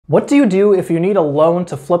What do you do if you need a loan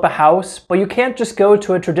to flip a house, but you can't just go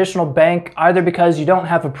to a traditional bank either because you don't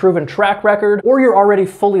have a proven track record or you're already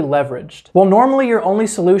fully leveraged? Well, normally your only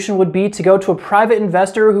solution would be to go to a private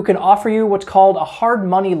investor who can offer you what's called a hard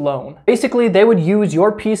money loan. Basically, they would use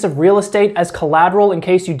your piece of real estate as collateral in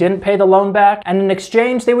case you didn't pay the loan back, and in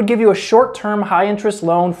exchange, they would give you a short-term high-interest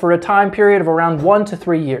loan for a time period of around 1 to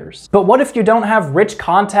 3 years. But what if you don't have rich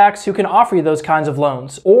contacts who can offer you those kinds of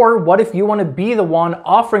loans? Or what if you want to be the one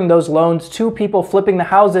offering those loans to people flipping the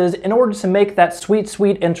houses in order to make that sweet,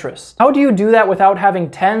 sweet interest? How do you do that without having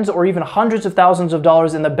tens or even hundreds of thousands of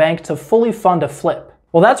dollars in the bank to fully fund a flip?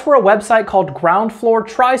 Well, that's where a website called Groundfloor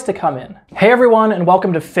tries to come in. Hey everyone, and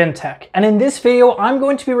welcome to FinTech. And in this video, I'm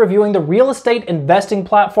going to be reviewing the real estate investing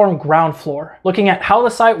platform Groundfloor, looking at how the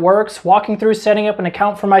site works, walking through setting up an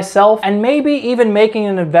account for myself, and maybe even making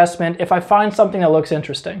an investment if I find something that looks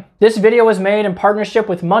interesting. This video is made in partnership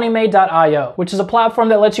with moneymade.io, which is a platform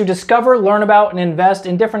that lets you discover, learn about, and invest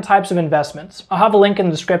in different types of investments. I'll have a link in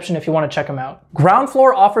the description if you want to check them out.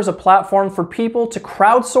 Groundfloor offers a platform for people to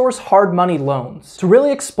crowdsource hard money loans. To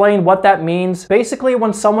really explain what that means, basically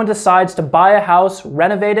when someone decides to buy a house,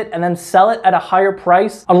 renovate it, and then sell it at a higher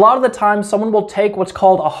price, a lot of the time someone will take what's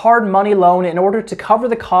called a hard money loan in order to cover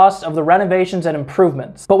the cost of the renovations and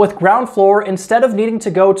improvements. But with Groundfloor, instead of needing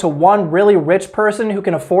to go to one really rich person who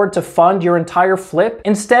can afford to fund your entire flip,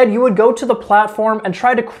 instead you would go to the platform and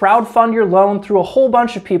try to crowdfund your loan through a whole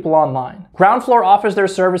bunch of people online. Groundfloor offers their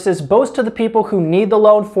services both to the people who need the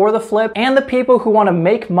loan for the flip and the people who want to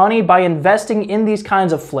make money by investing in these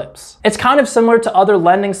kinds of flips. It's kind of similar to other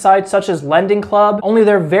lending sites such as Lending Club, only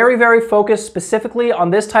they're very, very focused specifically on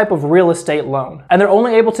this type of real estate loan. And they're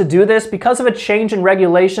only able to do this because of a change in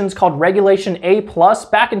regulations called Regulation A+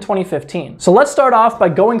 back in 2015. So let's start off by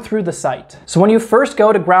going through the site. So when you first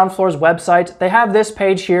go to Groundfloor's website, they have this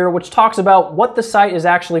page here which talks about what the site is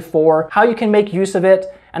actually for, how you can make use of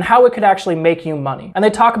it, and how it could actually make you money. And they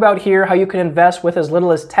talk about here how you can invest with as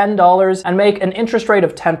little as $10 and make an interest rate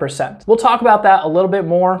of 10%. We'll talk about that a little bit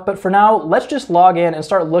more, but for now, let's just log in and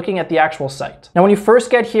start looking at the actual site. Now, when you first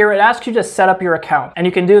get here, it asks you to set up your account, and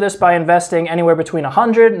you can do this by investing anywhere between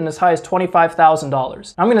 $100 and as high as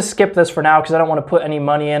 $25,000. I'm gonna skip this for now because I don't wanna put any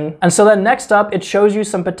money in. And so then next up, it shows you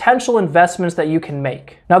some potential investments that you can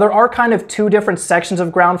make. Now, there are kind of two different sections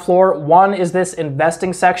of Groundfloor. One is this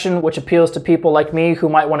investing section, which appeals to people like me who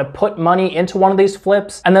might want to put money into one of these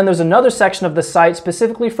flips. And then there's another section of the site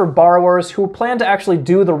specifically for borrowers who plan to actually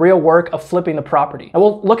do the real work of flipping the property. And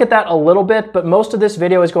we'll look at that a little bit, but most of this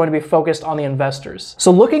video is going to be focused on the investors.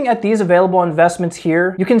 So looking at these available investments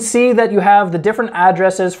here, you can see that you have the different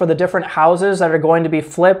addresses for the different houses that are going to be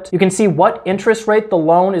flipped. You can see what interest rate the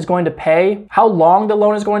loan is going to pay, how long the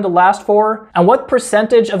loan is going to last for, and what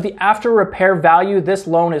percentage of the after repair value this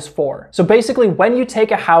loan is for. So basically, when you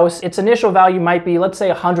take a house, its initial value might be, let's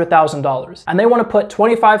say, $100,000, and they want to put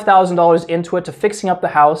 $25,000 into it to fixing up the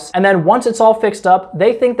house, and then once it's all fixed up,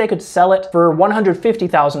 they think they could sell it for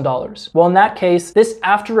 $150,000. Well, in that case, this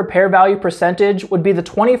after repair value percentage would be the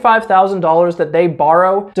 $25,000 that they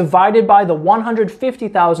borrow divided by the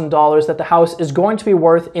 $150,000 that the house is going to be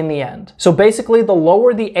worth in the end. So basically, the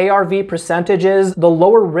lower the ARV percentage is, the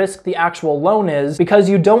lower risk the actual loan is, because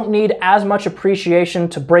you don't need as much appreciation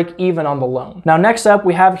to break even on the loan. Now, next up,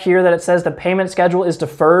 we have here that it says the payment schedule is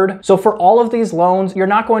deferred. So for all of these loans, you're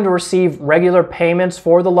not going to receive regular payments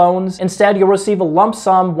for the loans. Instead, you'll receive a lump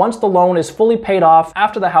sum once the loan is fully paid off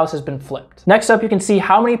after the house has been flipped. Next up, you can see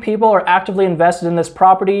how many people are actively invested in this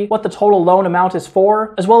property, what the total loan amount is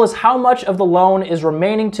for, as well as how much of the loan is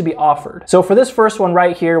remaining to be offered. So for this first one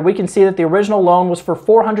right here, we can see that the original loan was for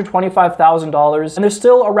 $425,000, and there's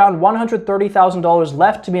still around $130,000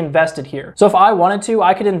 left to be invested here. So if I wanted to,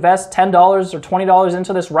 I could invest $10 or $20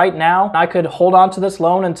 into this right now. I could hold on to this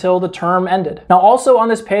loan until the term ended. Now, also on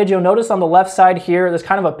this page, you'll notice on the left side here, there's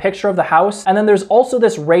kind of a picture of the house, and then there's also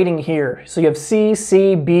this rating here. So you have C,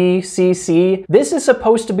 C, B, C, C. This is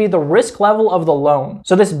supposed to be the risk level of the loan.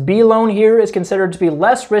 So this B loan here is considered to be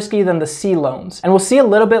less risky than the C loans. And we'll see a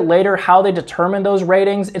little bit later how they determine those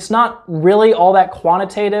ratings. It's not really all that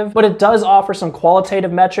quantitative, but it does offer some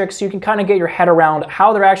qualitative metrics so you can kind of get your head around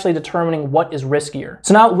how they're actually determining what is riskier.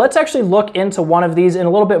 So now let's actually look into one of these in a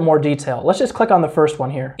little bit more detail. Let's just click on the first one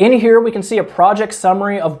here. In here, we can see a project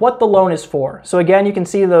summary of what the loan is for. So again, you can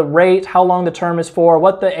see the rate, how long the term is for,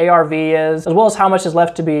 what the ARV is, as well as how much is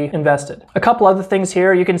left to be invested. A couple other things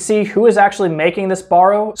here, you can see who is actually making this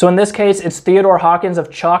borrow. So in this case, it's Theodore Hawkins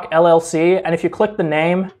of Chalk LLC. And if you click the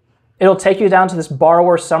name, it'll take you down to this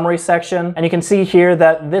borrower summary section, and you can see here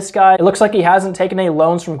that this guy, it looks like he hasn't taken any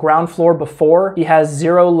loans from Groundfloor before. He has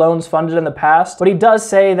 0 loans funded in the past, but he does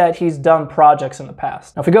say that he's done projects in the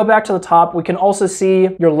past. Now, if we go back to the top, we can also see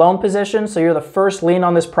your loan position, so you're the first lien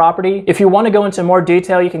on this property. If you want to go into more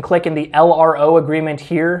detail, you can click in the LRO agreement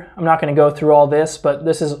here. I'm not going to go through all this, but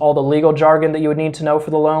this is all the legal jargon that you would need to know for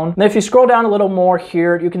the loan. And then if you scroll down a little more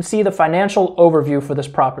here, you can see the financial overview for this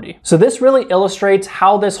property. So this really illustrates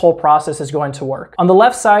how this whole process is going to work. On the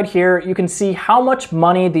left side here, you can see how much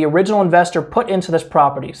money the original investor put into this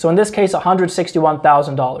property. So in this case,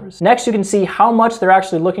 $161,000. Next, you can see how much they're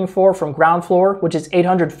actually looking for from Groundfloor, which is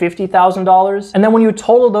 $850,000. And then when you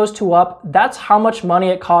total those two up, that's how much money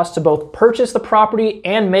it costs to both purchase the property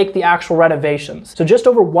and make the actual renovations. So just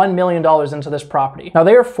over $1 million into this property. Now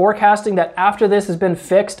they are forecasting that after this has been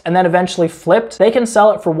fixed and then eventually flipped, they can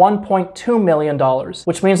sell it for $1.2 million,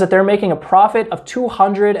 which means that they're making a profit of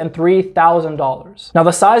 $203,000. Now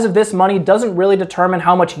the size of this money doesn't really determine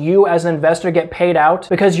how much you as an investor get paid out,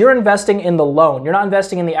 because you're investing in the loan. You're not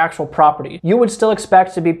investing in the actual property. You would still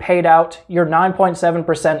expect to be paid out your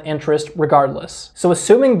 9.7% interest regardless. So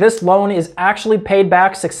assuming this loan is actually paid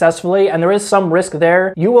back successfully, and there is some risk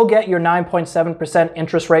there, you will get your 9.7%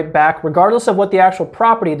 interest rate back regardless of what the actual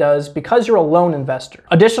property does, because you're a loan investor.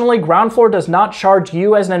 Additionally, Groundfloor does not charge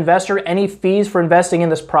you as an investor any fees for investing in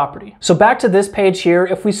this property. So back to this page here,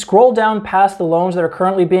 if we scroll down past the loans that are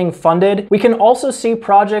currently being funded, we can also see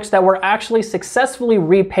projects that were actually successfully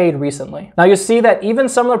repaid recently. Now you see that even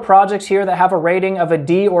some of the projects here that have a rating of a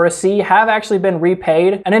D or a C have actually been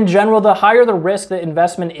repaid, and in general, the higher the risk the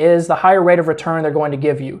investment is, the higher rate of return they're going to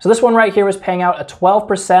give you. So this one right here is paying out a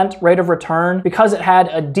 12% rate of return because it had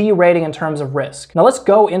a D rating in terms of risk. Now let's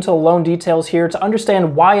go into the loan details here to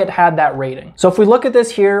understand why it had that rating. So if we look at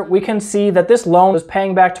this here, we can see that this loan was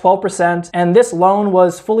paying back 12%, and this loan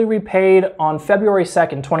was fully repaid on February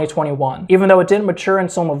 2nd, 2021, even though it didn't mature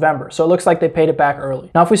until November. So it looks like they paid it back early.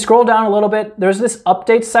 Now, if we scroll down a little bit, there's this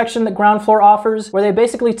update section that Groundfloor offers where they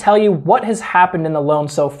basically tell you what has happened in the loan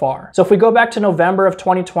so far. So if we go back to November of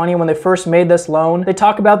 2020, when they first made this loan, they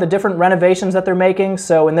talk about the different renovations that they're making.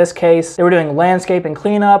 So in this case, they were doing landscape and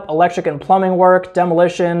cleanup, electric and plumbing work,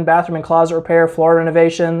 demolition, bathroom and closet repair, floor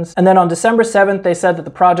renovations. And then on December 7th, they said that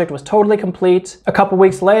the project was totally complete. A couple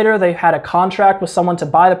weeks later, they had a contract with someone to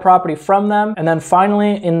buy the property from them. And then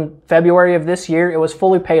finally, in February of this year, it was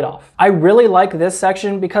fully paid off. I really like this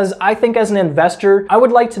section because I think as an investor, I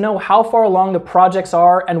would like to know how far along the projects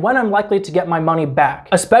are and when I'm likely to get my money back,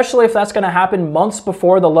 especially if that's going to happen months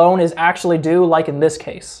before the loan is actually due, like in this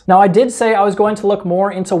case. Now, I did say I was going to look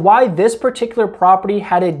more into why this particular property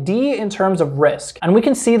had a D in terms of risk, and we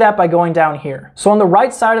can see that by going down here. So on the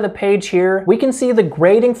right side of the page here, we can see the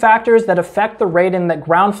grading factors that affect the rating that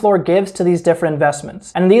Groundfloor gives to these different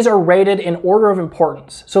investments, and these are rated in order of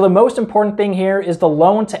importance. So the most important thing here is the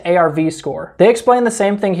loan to ARV score. They explain the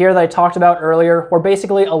same thing here that I talked about earlier, where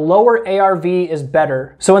basically a lower ARV is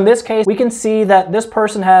better. So in this case, we can see that this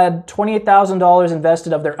person had $28,000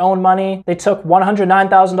 invested of their own money. They took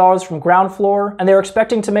 $109,000 from Groundfloor, and they were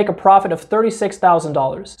expecting to make a profit of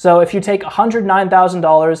 $36,000. So if you take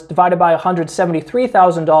 $109,000 divided by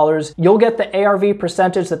 $173,000, you'll get the ARV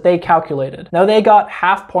percentage that they calculated. Now they got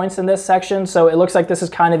half points in this section, so it looks like this is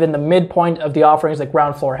kind of in the midpoint of the offerings that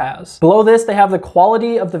Groundfloor has. Below this, they have the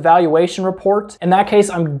quality of the valuation report. In that case,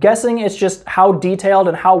 I'm guessing it's just how detailed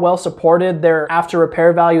and how well supported their after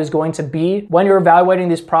repair value is going to be. When you're evaluating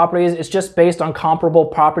these properties, it's just based on comparable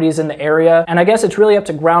properties in the area. And I guess it's really up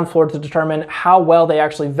to Groundfloor to determine how well they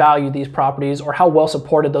actually value these properties or how well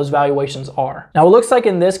supported those valuations are. Now, it looks like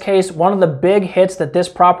in this case, one of the big hits that this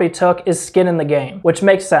property took is skin in the game, which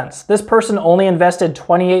makes sense. This person only invested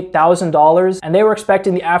 $28,000 and they were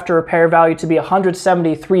expecting the after repair value to be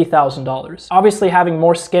 $173,000. Obviously, having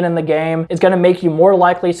more skin in the game is going to make you more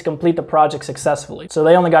likely to complete the project successfully. So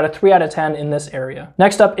they only got a 3 out of 10 in this area.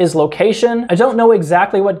 Next up is location. I don't know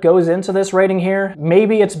exactly what goes into this rating here.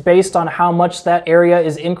 Maybe it's based on how much that area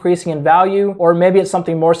is increasing in value, or maybe it's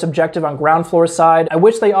something more subjective on Groundfloor's side. I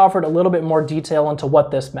wish they offered a little bit more detail into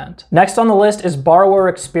what this meant. Next on the list is borrower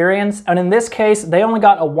experience, and in this case, they only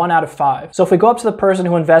got a 1 out of 5. So if we go up to the person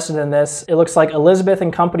who invested in this, it looks like Elizabeth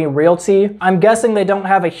and Company Realty. I'm guessing they don't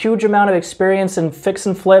have a huge amount of experience in fix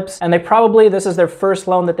and flips, and this is their first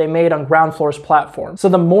loan that they made on Groundfloor's platform. So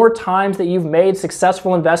the more times that you've made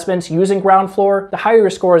successful investments using Groundfloor, the higher your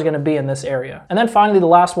score is going to be in this area. And then finally, the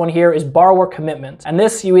last one here is borrower commitment. And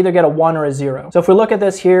this, you either get a 1 or a 0. So if we look at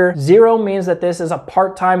this here, 0 means that this is a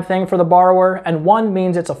part-time thing for the borrower, and 1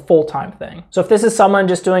 means it's a full-time thing. So if this is someone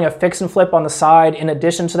just doing a fix and flip on the side in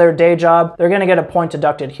addition to their day job, they're going to get a point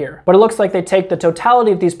deducted here. But it looks like they take the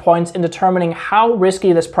totality of these points in determining how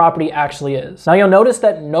risky this property actually is. Now you'll notice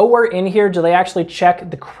that nowhere in here do they actually check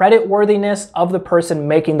the credit worthiness of the person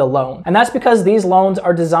making the loan. And that's because these loans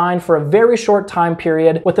are designed for a very short time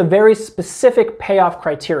period with a very specific payoff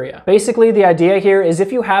criteria. Basically, the idea here is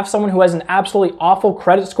if you have someone who has an absolutely awful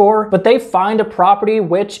credit score, but they find a property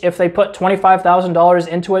which, if they put $25,000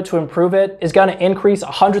 into it to improve it, is going to increase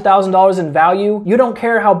 $100,000 in value, you don't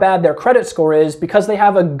care how bad their credit score is because they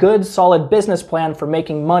have a good, solid business plan for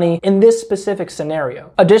making money in this specific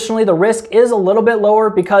scenario. Additionally, the risk is a little bit lower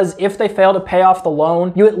because if they fail to pay off the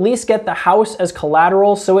loan, you at least get the house as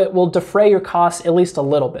collateral, so it will defray your costs at least a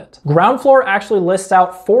little bit. Groundfloor actually lists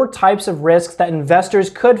out 4 types of risks that investors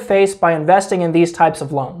could face by investing in these types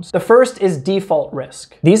of loans. The first is default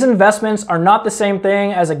risk. These investments are not the same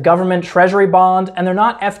thing as a government treasury bond, and they're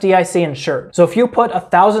not FDIC insured. So if you put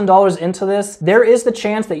 $1,000 into this, there is the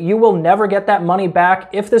chance that you will never get that money back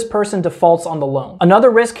if this person defaults on the loan. Another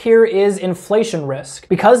risk here is inflation risk.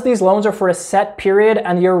 Because these loans are for a set period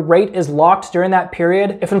and your rate is locked during that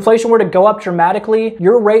period, if inflation were to go up dramatically,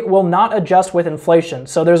 your rate will not adjust with inflation.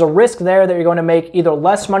 So there's a risk there that you're going to make either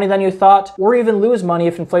less money than you thought or even lose money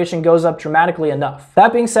if inflation goes up dramatically enough.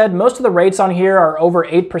 That being said, most of the rates on here are over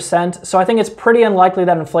 8%, so I think it's pretty unlikely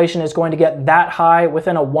that inflation is going to get that high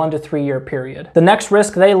within a 1 to 3 year period. The next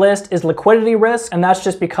risk they list is liquidity risk, and that's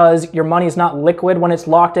just because your money is not liquid when it's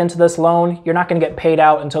locked into this loan. You're not going to get paid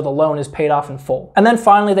out until the loan is paid off in full. And then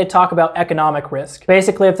finally, they talk about economic risk.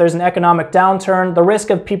 Basically, if there's an economic downturn, the risk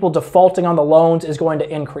of people defaulting on the loans is going to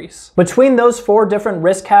increase. Between those 4 different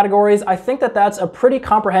risk categories, I think that that's a pretty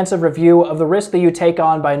comprehensive review of the risk that you take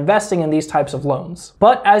on by investing in these types of loans.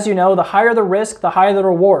 But as you know, the higher the risk, the higher the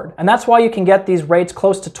reward. And that's why you can get these rates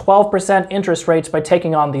close to 12% interest rates by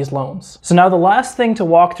taking on these loans. So now the last thing to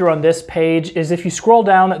walk through on this page is if you scroll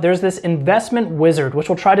down, there's this investment wizard, which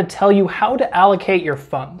will try to tell you how to allocate your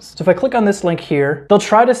funds. So if I click on this link here, they'll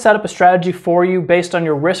try to set up a strategy for you based on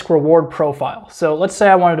your risk reward profile. So let's say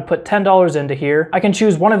I wanted to put $10 into here. I can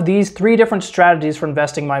choose one of these 3 different strategies for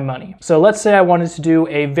investing my money. So let's say I wanted to do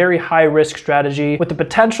a very high risk strategy with the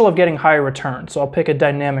potential of getting higher returns. So I'll pick a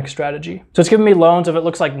dynamic strategy. So it's giving me loans of, it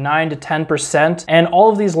looks like 9 to 10%. And all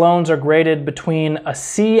of these loans are graded between a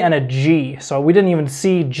C and a G. So we didn't even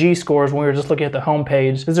see G scores when we were just looking at the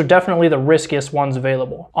homepage. These are definitely the riskiest ones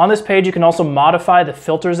available. On this page, you can also modify the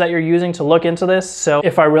filters that you're using to look into this. So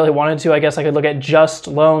if I really wanted to, I guess I could look at just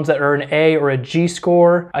loans that are an A or a G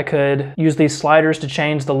score. I could use these sliders to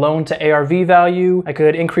change the loan to ARV value. I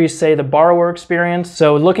could increase, say, the borrower experience.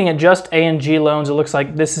 So looking at just A and G loans, it looks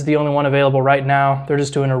like this is the only one available right now. They're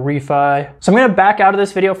just doing a refi. So I'm gonna back out of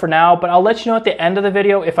this video for now, but I'll let you know at the end of the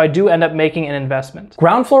video if I do end up making an investment.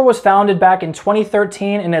 Groundfloor was founded back in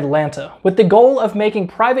 2013 in Atlanta with the goal of making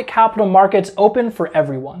private capital markets open for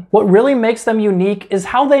everyone. What really makes them unique is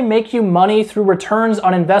how they make you money through returns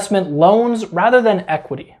on investment loans rather than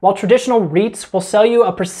equity. While traditional REITs will sell you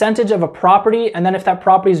a percentage of a property, and then if that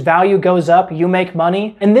property's value goes up, you make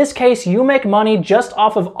money. In this case, you make money just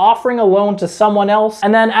off of offering a loan to someone else,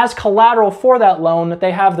 and then as collateral for that loan,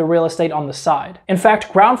 they have the real estate on the side. In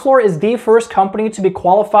fact, Groundfloor is the first company to be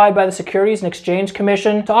qualified by the Securities and Exchange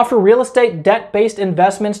Commission to offer real estate debt-based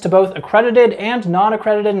investments to both accredited and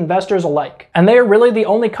non-accredited investors alike. And they are really the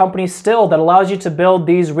only company still that allows you to build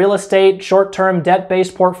these real estate short-term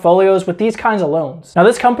debt-based portfolios with these kinds of loans. Now,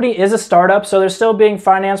 this company is a startup, so they're still being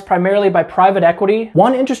financed primarily by private equity.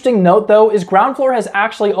 One interesting note, though, is Groundfloor has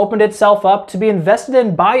actually opened itself up to be invested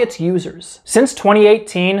in by its users. Since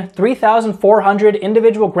 2018, 3,400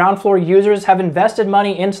 individual Groundfloor users have invested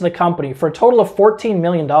money into the company for a total of $14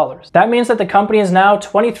 million. That means that the company is now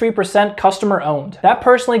 23% customer owned. That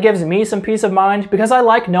personally gives me some peace of mind because I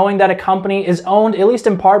like knowing that a company is owned at least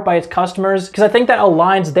in part by its customers, because I think that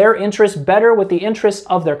aligns their interests better with the interests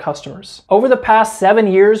of their customers. Over the past 7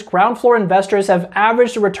 years, Groundfloor investors have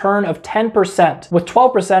averaged a return of 10%, with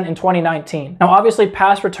 12% in 2019. Now, obviously,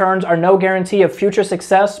 past returns are no guarantee of future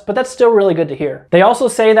success, but that's still really good to hear. They also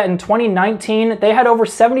say that in 2019, they had over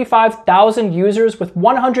 75,000 users with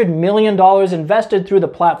 $100 million invested through the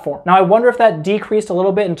platform. Now, I wonder if that decreased a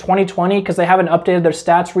little bit in 2020 because they haven't updated their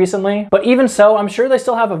stats recently, but even so, I'm sure they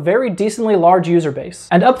still have a very decently large user base.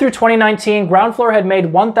 And up through 2019, Groundfloor had made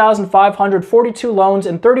 1,542 loans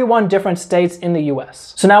in 31 different states in the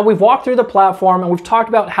US. So now we've walked through the platform and we've talked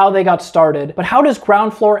about how they got started, but how does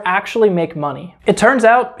Groundfloor actually make money? It turns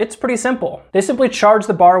out it's pretty simple. They simply charge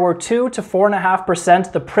the borrower 2 to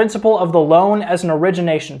 4.5% the principal of the loan as an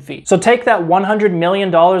origination fee. So take that $100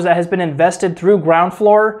 million that has been invested through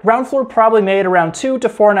Groundfloor. Groundfloor probably made around $2 to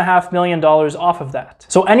 $4.5 million off of that.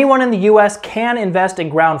 So anyone in the US can invest in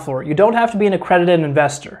Groundfloor. You don't have to be an accredited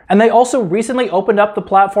investor. And And they also recently opened up the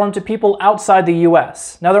platform to people outside the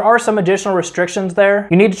US. Now there are some additional restrictions there.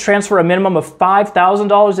 You need to transfer a minimum of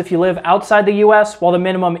 $5,000 if you live outside the US, while the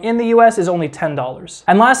minimum in the US is only $10.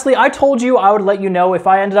 And lastly, I told you I would let you know if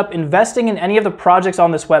I ended up investing in any of the projects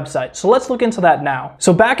on this website. So let's look into that now.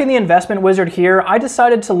 So back in the investment wizard here, I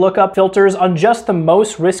decided to look up filters on just the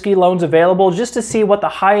most risky loans available just to see what the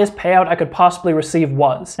highest payout I could possibly receive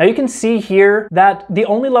was. Now you can see here that the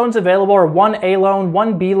only loans available are 1 A loan,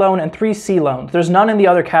 1 B loan, and 3 C loans. There's none in the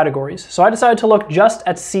other categories. So I decided to look just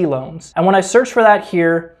at C loans. And when I search for that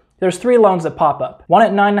here, there's 3 loans that pop up. One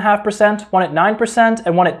at 9.5%, one at 9%,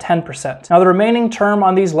 and one at 10%. Now the remaining term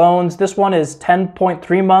on these loans, this one is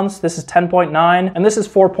 10.3 months, this is 10.9, and this is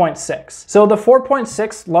 4.6. So the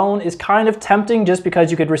 4.6 loan is kind of tempting just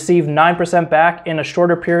because you could receive 9% back in a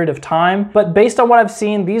shorter period of time. But based on what I've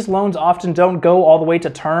seen, these loans often don't go all the way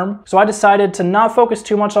to term. So I decided to not focus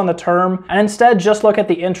too much on the term and instead just look at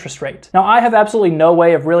the interest rate. Now I have absolutely no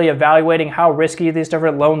way of really evaluating how risky these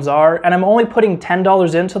different loans are, and I'm only putting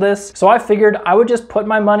 $10 into this. So I figured I would just put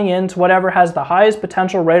my money into whatever has the highest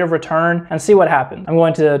potential rate of return and see what happened. I'm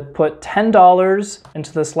going to put $10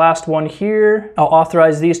 into this last one here. I'll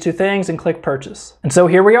authorize these 2 things and click purchase. And so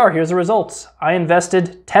here we are, here's the results. I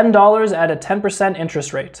invested $10 at a 10%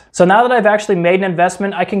 interest rate. So now that I've actually made an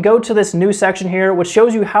investment, I can go to this new section here, which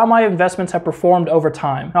shows you how my investments have performed over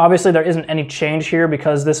time. Now, obviously there isn't any change here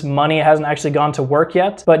because this money hasn't actually gone to work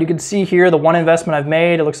yet, but you can see here the one investment I've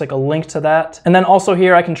made, it looks like a link to that. And then also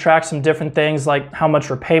here I can track some different things like how much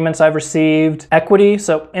repayments I've received, equity.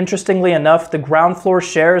 So interestingly enough, the Groundfloor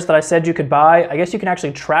shares that I said you could buy, I guess you can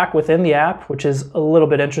actually track within the app, which is a little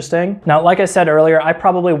bit interesting. Now, like I said earlier, I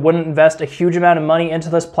probably wouldn't invest a huge amount of money into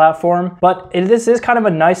this platform, but this is kind of a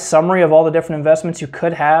nice summary of all the different investments you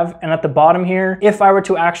could have. And at the bottom here, if I were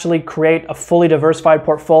to actually create a fully diversified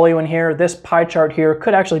portfolio in here, this pie chart here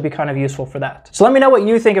could actually be kind of useful for that. So let me know what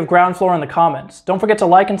you think of Groundfloor in the comments. Don't forget to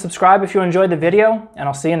like and subscribe if you enjoyed the video, and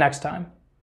I'll see you next time.